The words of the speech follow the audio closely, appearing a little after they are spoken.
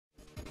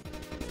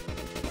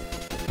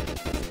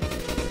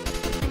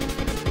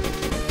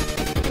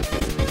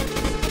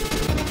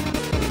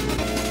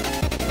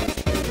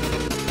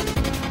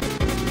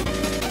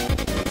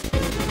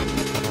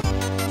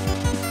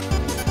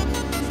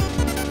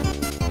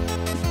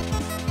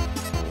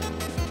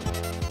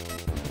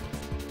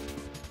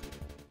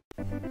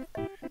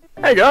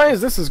Hey guys,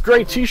 this is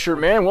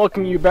GreyTShirtMan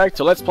welcoming you back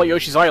to Let's Play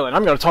Yoshi's Island.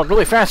 I'm gonna talk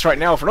really fast right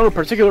now for no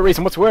particular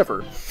reason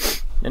whatsoever.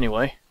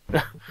 Anyway,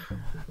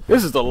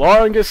 this is the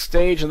longest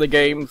stage in the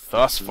game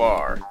thus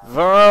far.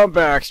 The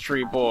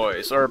Backstreet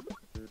Boys, or,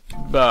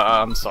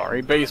 I'm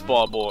sorry,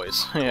 Baseball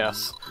Boys,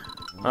 yes.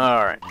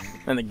 Alright,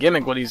 and the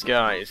gimmick with these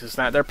guys is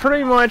that they're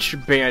pretty much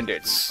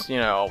bandits, you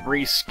know,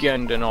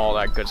 reskinned and all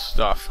that good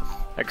stuff.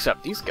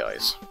 Except these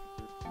guys,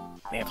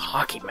 they have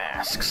hockey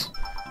masks.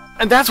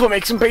 And that's what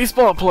makes them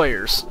baseball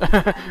players!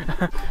 But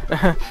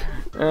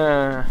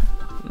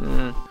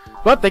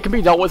they can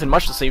be dealt with in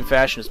much the same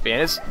fashion as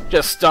bandits.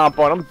 Just stomp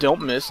on them,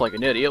 don't miss like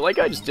an idiot, like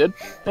I just did.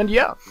 And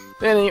yeah.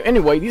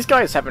 Anyway, these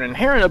guys have an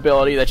inherent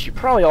ability that you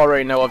probably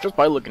already know of just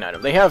by looking at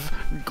them. They have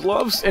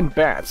gloves and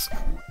bats.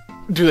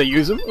 Do they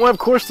use them? Well, of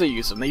course they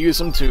use them. They use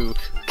them to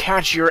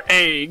catch your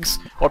eggs,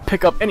 or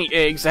pick up any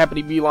eggs that happen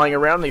to be lying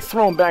around. They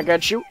throw them back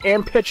at you,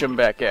 and pitch them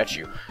back at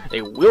you.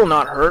 They will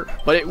not hurt,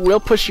 but it will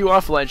push you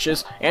off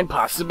ledges, and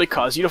possibly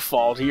cause you to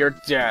fall to your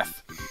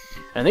death.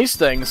 And these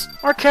things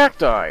are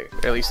cacti.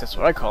 At least that's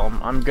what I call them.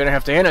 I'm gonna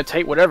have to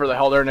annotate whatever the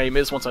hell their name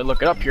is once I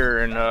look it up here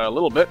in a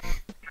little bit.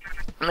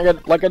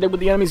 Like I did with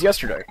the enemies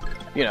yesterday.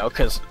 You know,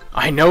 because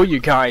I know you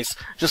guys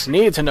just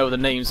needed to know the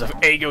names of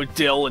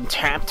Agodil and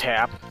Tap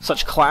Tap,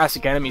 such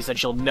classic enemies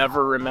that you'll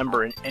never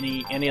remember in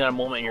any other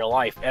moment in your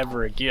life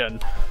ever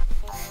again.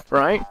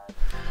 Right?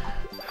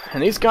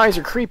 And these guys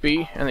are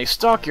creepy, and they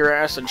stalk your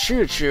ass and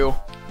shoot at you,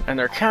 and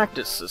they're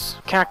cactuses.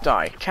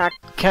 Cacti.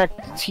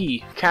 Cacti.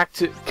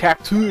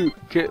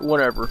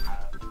 Whatever.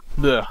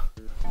 Blech.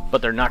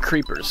 But they're not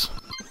creepers.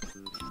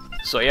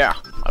 So yeah,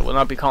 I will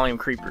not be calling them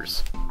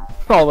creepers.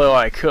 Although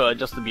I could,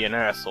 just to be an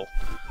asshole.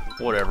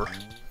 Whatever.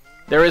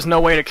 There is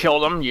no way to kill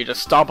them. You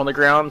just stomp on the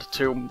ground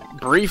to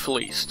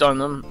briefly stun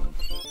them.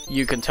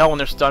 You can tell when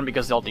they're stunned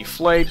because they'll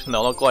deflate, and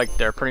they'll look like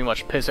they're pretty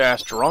much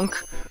piss-ass drunk.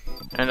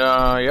 And,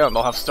 yeah,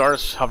 they'll have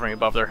stars hovering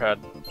above their head.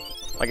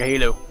 Like a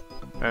halo.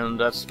 And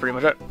that's pretty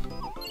much it.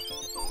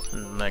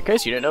 In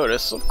case you didn't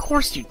notice, of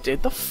course you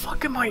did. The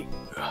fuck am I...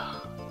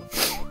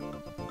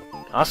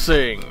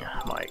 Cussing,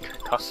 Mike.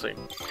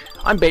 Cussing.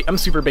 I'm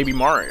Super Baby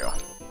Mario.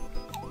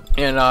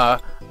 And,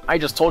 I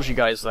just told you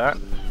guys that.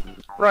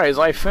 Right as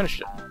I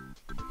finished it.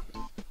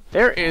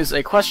 There is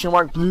a question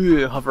mark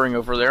hovering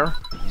over there.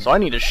 So I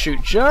need to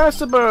shoot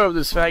just above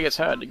this faggot's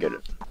head to get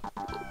it.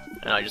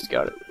 And I just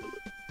got it.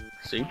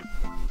 See?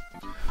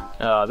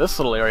 This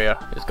little area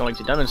is going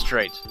to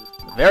demonstrate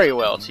very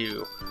well to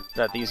you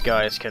that these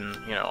guys can,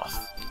 you know,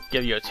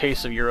 give you a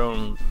taste of your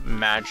own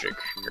magic,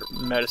 your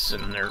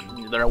medicine.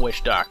 They're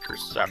witch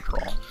doctors, after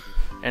all.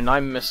 And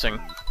I'm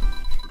missing.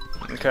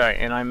 Okay,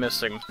 and I'm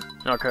missing.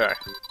 Okay.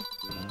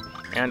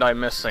 And I'm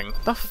missing.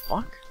 The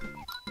fuck?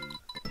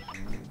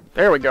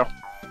 There we go.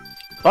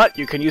 But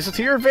you can use it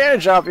to your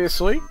advantage,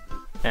 obviously,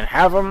 and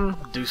have them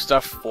do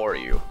stuff for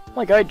you.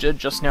 Like I did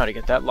just now to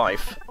get that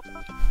life.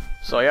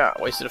 So yeah,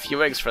 wasted a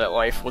few eggs for that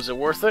life. Was it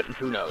worth it?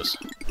 Who knows?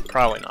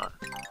 Probably not.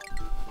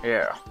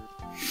 Yeah.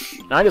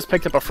 Now I just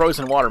picked up a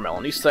frozen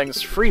watermelon. These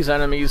things freeze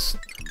enemies,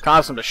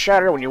 cause them to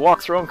shatter when you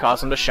walk through them, cause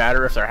them to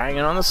shatter if they're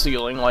hanging on the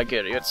ceiling like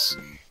idiots.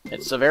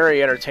 It's a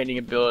very entertaining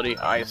ability.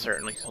 I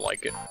certainly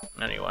like it.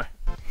 Anyway.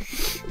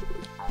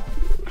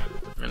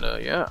 And,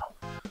 yeah.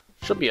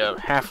 Should be a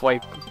halfway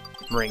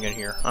ring in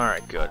here.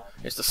 Alright, good.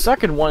 It's the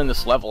second one in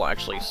this level,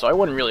 actually, so I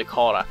wouldn't really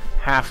call it a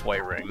halfway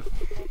ring.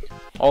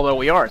 Although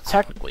we are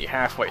technically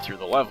halfway through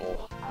the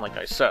level. Like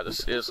I said,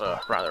 this is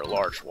a rather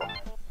large one.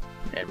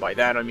 And by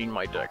that I mean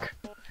my dick.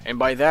 And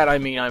by that I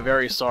mean I'm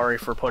very sorry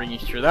for putting you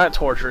through that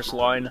torturous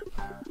line.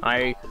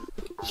 I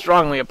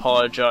strongly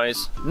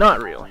apologize.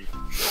 Not really.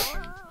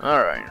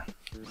 Alright.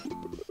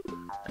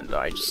 And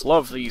I just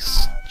love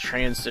these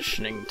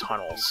transitioning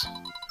tunnels.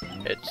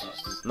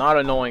 It's not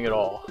annoying at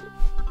all.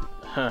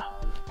 Huh.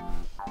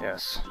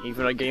 Yes,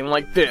 even a game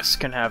like this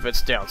can have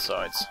its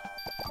downsides.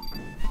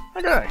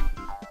 Okay.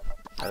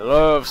 I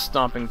love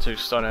stomping to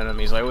stun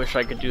enemies. I wish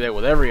I could do that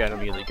with every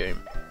enemy in the game.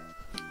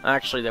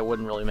 Actually, that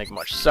wouldn't really make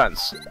much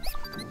sense.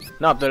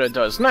 Not that it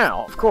does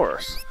now, of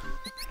course.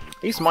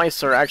 These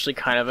mice are actually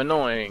kind of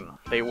annoying.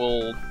 They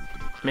will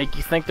make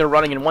you think they're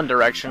running in one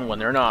direction when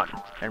they're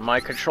not. And my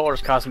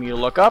controller's causing me to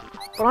look up,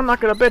 but I'm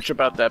not gonna bitch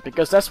about that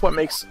because that's what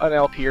makes an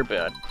LP'er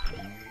bad.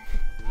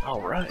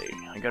 Alright,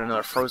 I got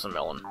another frozen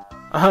melon.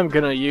 I'm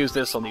gonna use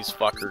this on these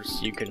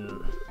fuckers, you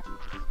can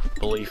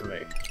believe me.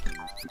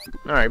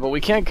 Alright, but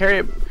we can't carry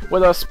it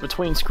with us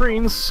between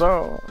screens,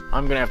 so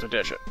I'm gonna have to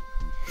ditch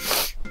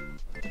it.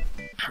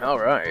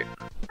 Alright.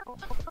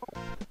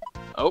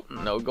 Oh,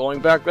 no going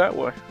back that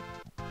way.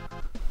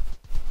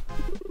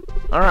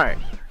 Alright,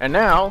 and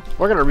now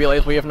we're gonna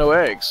realize we have no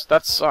eggs.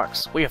 That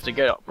sucks. We have to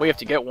get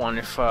one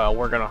if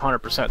we're gonna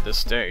 100% this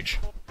stage.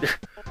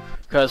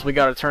 Because we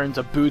gotta turn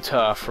to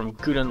Buta from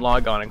Gurren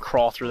Lagann and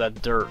crawl through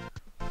that dirt.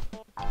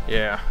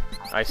 Yeah,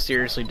 I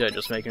seriously did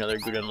just make another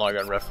Gurren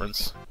Lagann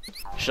reference.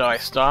 Should I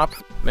stop?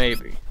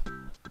 Maybe.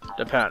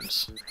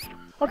 Depends.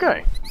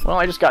 Okay, well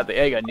I just got the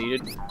egg I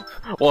needed.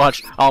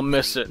 Watch, I'll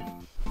miss it.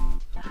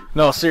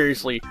 No,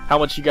 seriously, how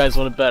much you guys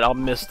want to bet I'll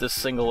miss this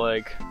single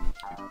egg?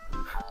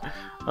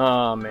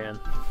 Oh, man.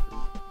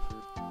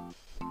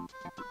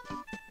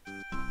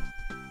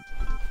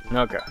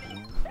 Okay.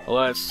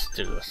 Let's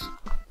do this.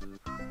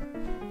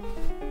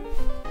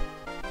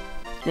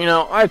 You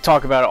know, I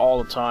talk about it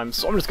all the time,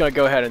 so I'm just gonna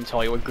go ahead and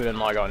tell you what Gurren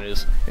Lagann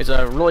is. It's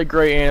a really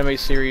great anime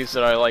series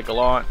that I like a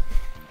lot.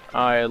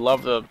 I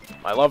love the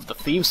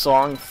theme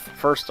song,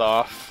 first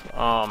off.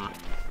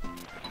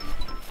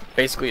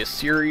 Basically a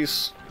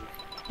series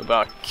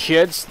about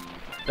kids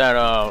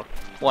that,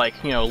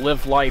 like, you know,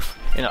 live a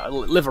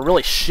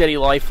really shitty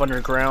life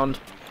underground,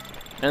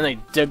 and they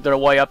dig their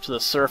way up to the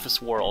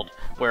surface world,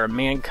 where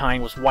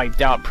mankind was wiped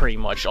out pretty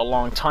much a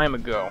long time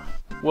ago.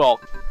 Well,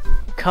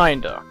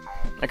 kinda.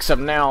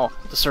 Except now,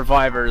 the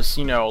survivors,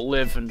 you know,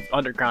 live in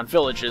underground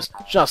villages,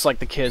 just like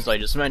the kids I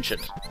just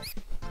mentioned.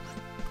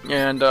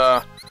 And,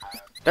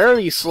 there are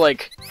these,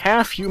 like,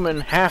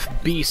 half-human,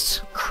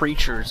 half-beast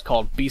creatures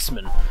called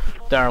beastmen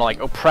that are, like,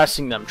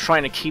 oppressing them,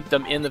 trying to keep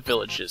them in the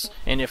villages.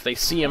 And if they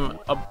see them,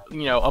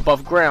 you know,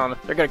 above ground,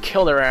 they're gonna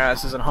kill their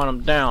asses and hunt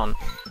them down.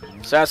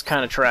 So that's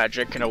kind of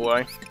tragic, in a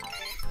way.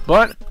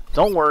 But,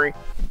 don't worry,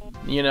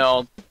 you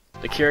know,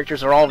 the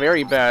characters are all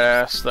very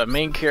badass. The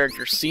main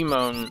character,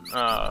 Simone,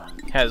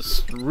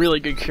 has really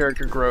good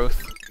character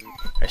growth.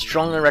 I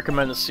strongly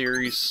recommend the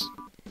series.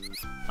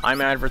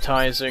 I'm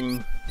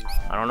advertising.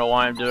 I don't know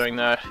why I'm doing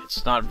that.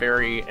 It's not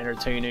very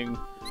entertaining.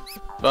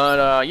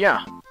 But,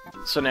 yeah.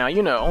 So now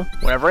you know,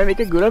 whenever I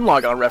make a Gurren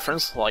Lagann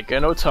reference, like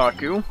an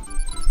otaku,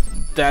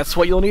 that's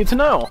what you'll need to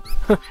know.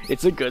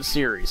 It's a good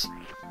series.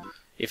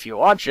 If you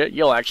watch it,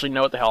 you'll actually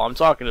know what the hell I'm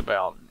talking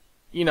about.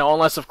 You know,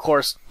 unless, of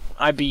course,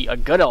 I be a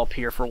good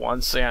LPer for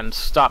once and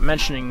stop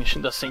mentioning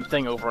the same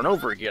thing over and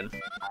over again.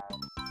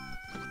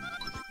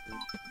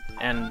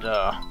 And,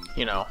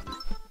 you know,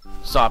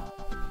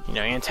 stop, you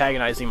know,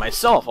 antagonizing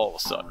myself all of a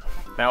sudden.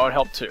 That would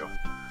help too.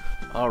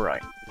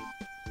 Alright.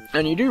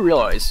 And you do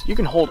realize you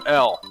can hold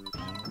L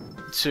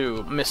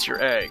to miss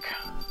your egg,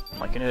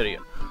 like an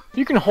idiot.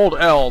 You can hold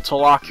L to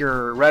lock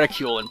your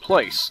reticule in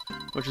place,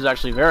 which is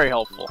actually very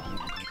helpful.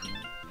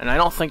 And I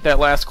don't think that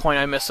last coin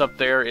I miss up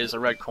there is a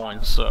red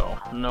coin, so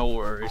no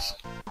worries.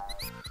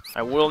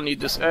 I will need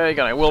this egg,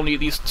 and I will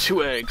need these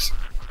 2 eggs.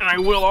 And I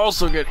will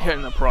also get hit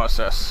in the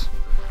process.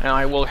 And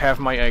I will have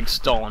my eggs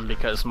stolen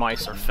because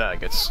mice are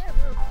faggots.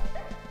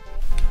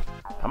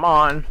 Come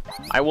on.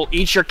 I will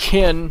eat your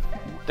kin.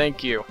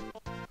 Thank you.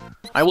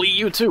 I will eat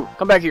you too.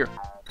 Come back here.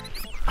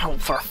 Oh,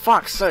 for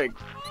fuck's sake.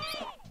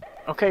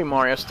 Okay,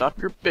 Mario, stop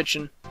your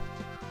bitching.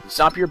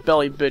 Stop your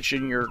belly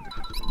bitching, your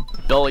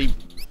belly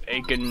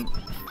aching.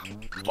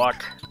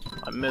 Fuck.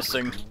 I'm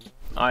missing.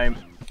 I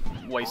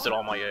wasted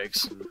all my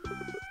eggs.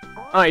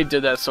 I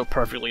did that so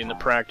perfectly in the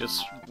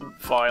practice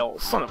file.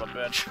 Son of a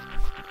bitch.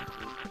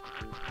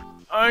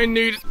 I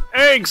need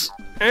eggs!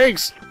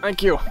 Eggs!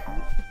 Thank you.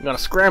 I'm gonna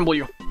scramble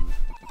you.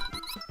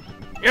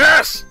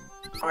 Yes!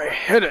 I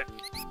hit it.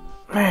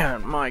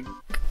 Man, my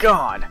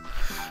god.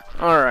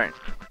 Alright.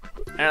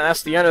 And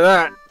that's the end of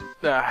that.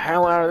 The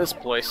hell out of this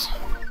place.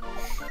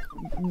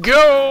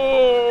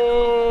 Go!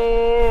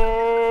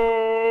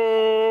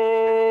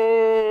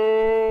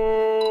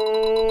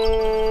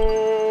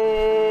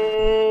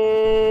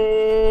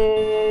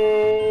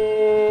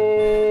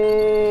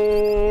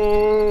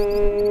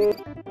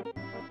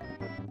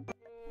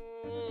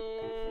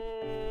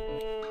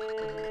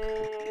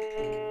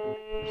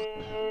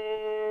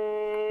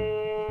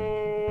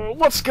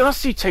 What's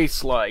Gussie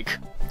taste like?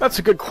 That's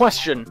a good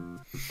question.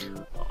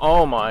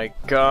 Oh my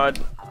god.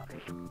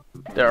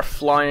 There are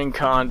flying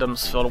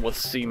condoms filled with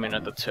semen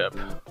at the tip.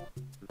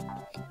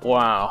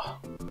 Wow.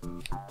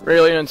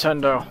 Really,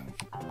 Nintendo?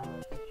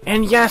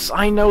 And yes,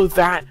 I know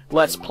that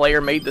Let's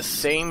Player made the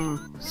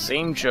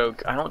same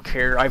joke. I don't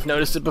care. I've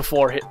noticed it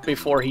before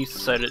he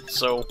said it,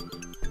 so...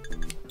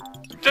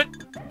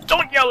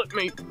 Don't yell at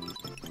me!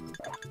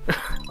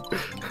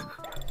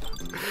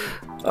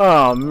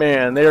 Oh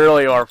man, they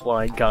really are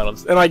flying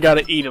condoms, and I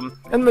gotta eat them.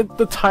 And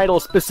the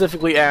title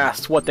specifically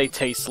asked what they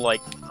taste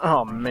like.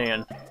 Oh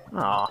man.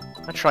 Aw,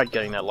 I tried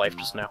getting that life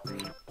just now.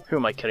 Who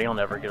am I kidding? I'll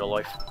never get a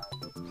life.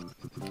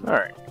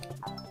 Alright.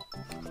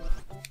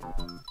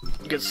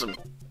 Get some...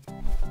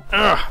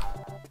 Ugh!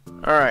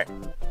 Alright.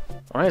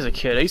 When I was a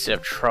kid, I used to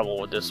have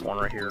trouble with this one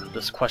right here.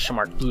 This question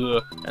mark,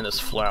 ugh, and this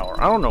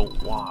flower. I don't know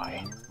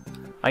why.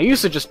 I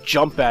used to just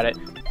jump at it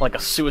like a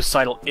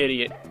suicidal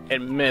idiot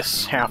and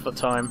miss half the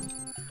time.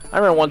 I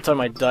remember one time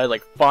I died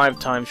like 5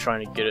 times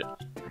trying to get it.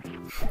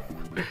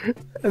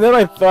 And then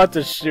I thought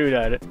to shoot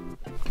at it.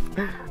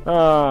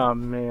 Oh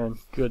man,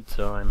 good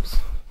times.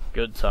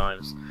 Good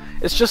times.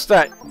 It's just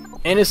that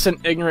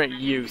innocent, ignorant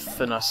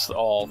youth in us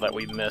all that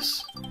we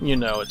miss. You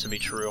know it to be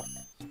true.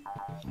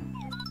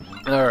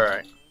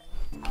 Alright.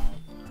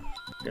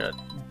 Gonna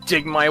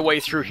dig my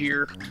way through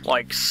here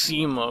like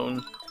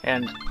Simone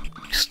and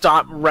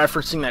stop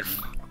referencing that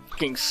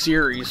fucking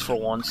series for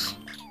once.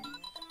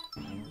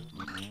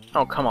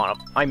 Oh, come on.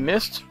 I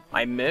missed?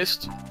 I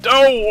missed?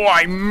 Oh,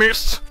 I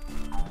missed!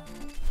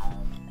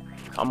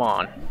 Come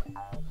on.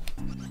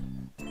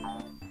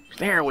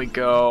 There we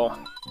go.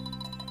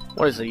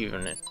 What is it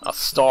even? A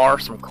star?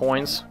 Some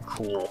coins?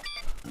 Cool.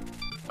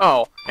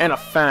 Oh, and a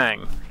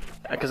fang.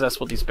 Because that's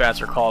what these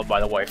bats are called,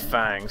 by the way,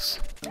 fangs.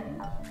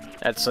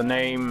 That's a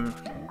name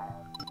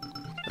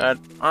that,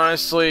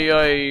 honestly,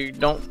 I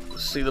don't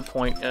see the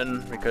point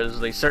in, because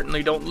they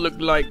certainly don't look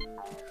like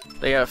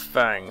they have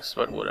fangs,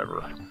 but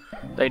whatever.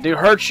 They do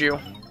hurt you,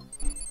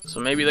 so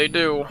maybe they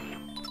do.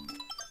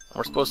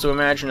 We're supposed to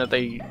imagine that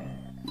they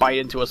bite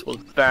into us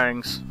with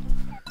fangs.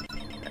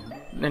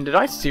 And did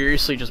I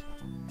seriously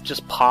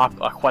just pop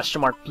a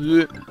question mark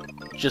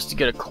just to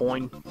get a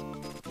coin?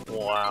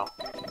 Wow.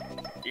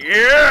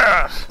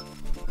 Yes!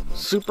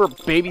 Super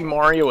Baby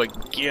Mario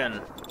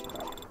again.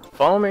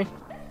 Follow me.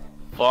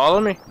 Follow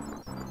me.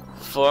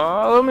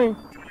 Follow me.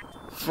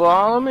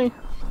 Follow me.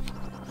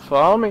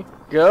 Follow me.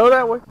 Go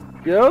that way.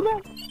 Go that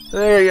way.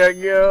 There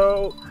you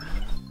go.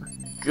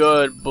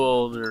 Good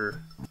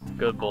boulder.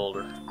 Good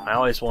boulder. I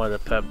always wanted a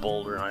pet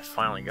boulder and I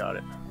finally got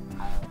it.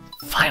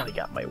 Finally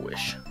got my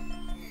wish.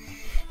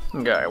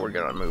 Okay, we're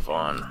gonna move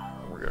on.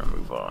 We're gonna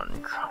move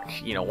on.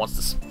 You know, once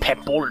this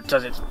pet boulder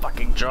does its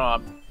fucking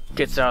job,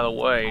 gets out of the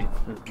way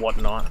and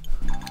whatnot.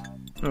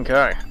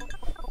 Okay.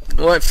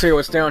 Let's see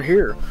what's down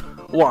here.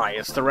 Why,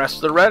 it's the rest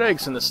of the red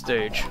eggs in this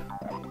stage.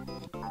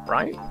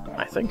 Right?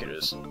 I think it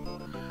is.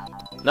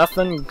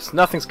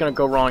 Nothing's gonna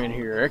go wrong in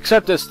here,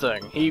 except this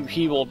thing.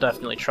 He will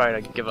definitely try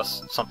to give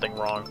us something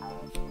wrong.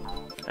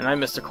 And I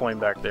missed a coin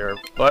back there,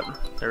 but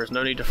there is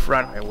no need to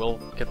fret. I will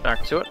get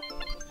back to it.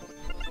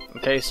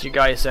 In case you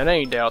guys had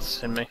any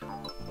doubts in me.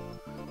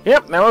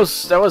 Yep, that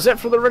was it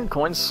for the red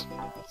coins.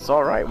 It's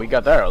alright, we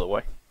got that out of the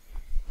way.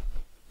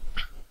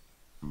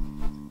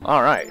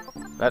 Alright,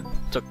 that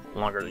took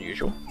longer than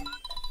usual.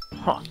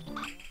 Huh.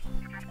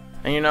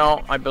 And you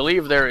know, I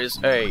believe there is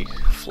a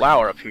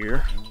flower up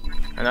here.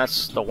 And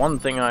that's the one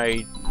thing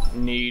I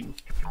need.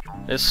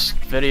 This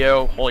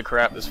video, holy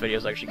crap, this video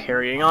is actually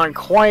carrying on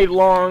quite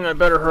long. I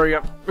better hurry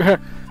up.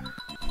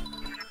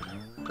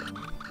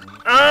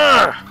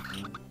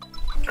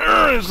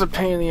 It's a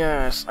pain in the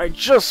ass. I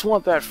just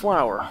want that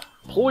flower.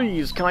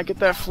 Please, can I get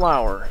that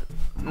flower?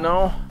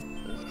 No?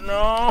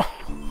 No?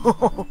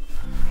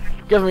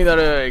 Give me that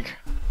egg.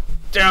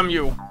 Damn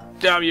you.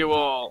 Damn you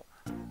all.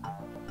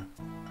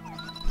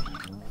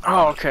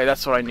 Oh, okay,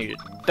 that's what I needed.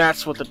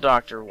 That's what the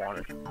doctor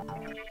wanted.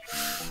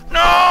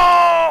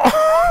 No!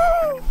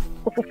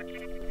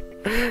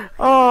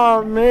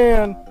 Oh,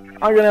 man.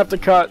 I'm gonna have to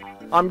cut.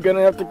 I'm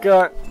gonna have to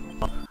cut.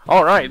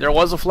 Alright, there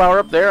was a flower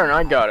up there, and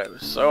I got it.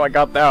 So I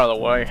got that out of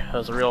the way. That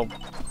was a real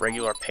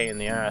regular pain in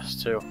the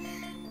ass, too.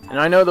 And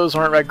I know those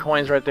aren't red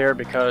coins right there,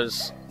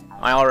 because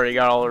I already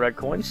got all the red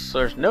coins, so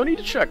there's no need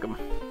to check them.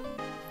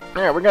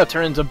 Alright, we're gonna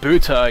turn into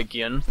Buta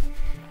again.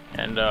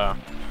 And,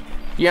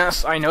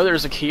 yes, I know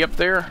there's a key up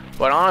there,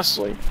 but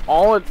honestly,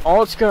 all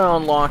it's gonna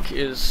unlock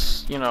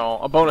is, you know,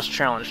 a bonus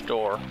challenge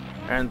door.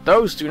 And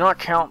those do not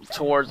count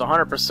towards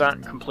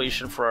 100%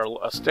 completion for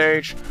a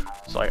stage,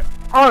 so I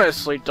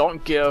honestly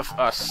don't give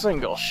a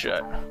single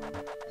shit.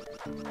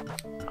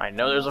 I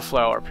know there's a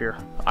flower up here.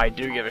 I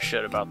do give a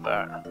shit about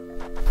that.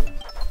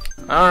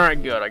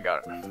 Alright, good, I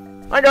got it.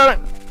 I got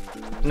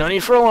it! No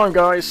need for alarm,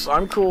 guys.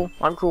 I'm cool.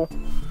 I'm cool.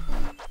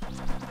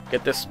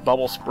 Get this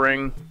bubble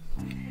spring.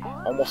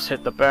 Almost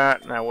hit the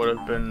bat. That would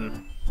have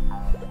been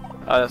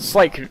a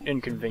slight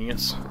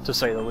inconvenience, to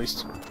say the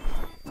least.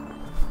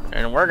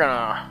 And we're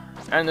gonna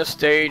end this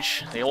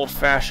stage the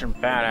old-fashioned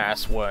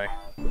badass way.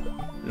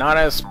 Not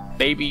as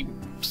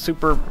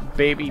super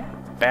baby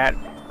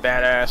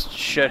badass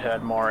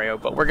shithead Mario,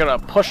 but we're gonna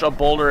push a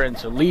boulder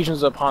into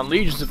legions upon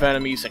legions of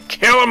enemies and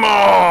kill them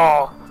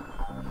all!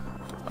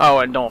 Oh,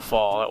 and don't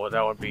fall.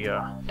 That would be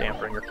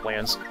dampering your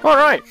plans.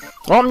 Alright,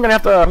 well, I'm gonna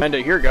have to end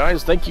it here,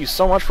 guys. Thank you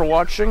so much for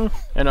watching,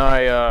 and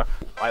I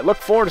look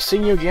forward to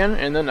seeing you again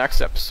in the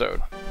next episode.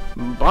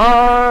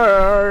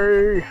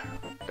 Bye!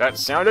 That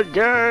sounded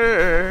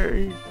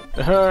gay!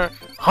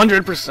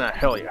 100%,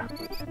 hell yeah.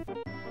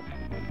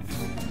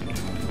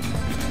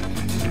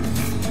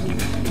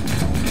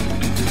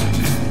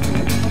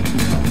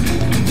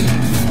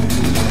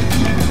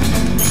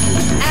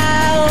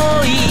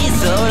 Aoi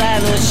空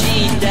の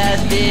下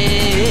で